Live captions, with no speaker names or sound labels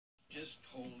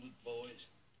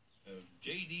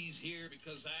here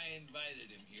because I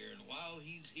invited him here, and while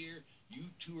he's here,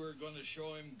 you two are going to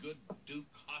show him good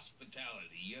Duke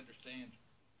hospitality. You understand?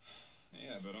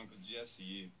 Yeah, but Uncle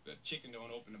Jesse, the chicken don't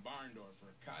open the barn door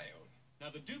for a coyote. Now,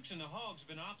 the Dukes and the Hogs have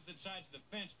been opposite sides of the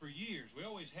fence for years. We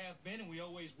always have been, and we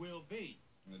always will be.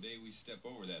 And the day we step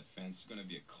over that fence is going to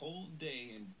be a cold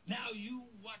day, and... Now, you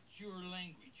watch your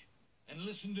language, and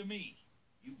listen to me.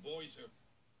 You boys are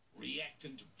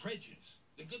reacting to prejudice.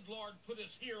 The good Lord put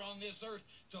us here on this earth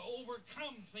to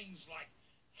overcome things like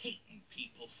hating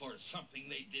people for something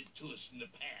they did to us in the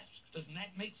past. Doesn't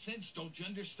that make sense? Don't you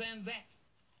understand that?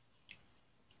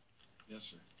 Yes,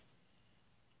 sir.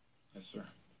 Yes, sir.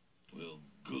 Well,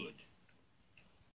 good.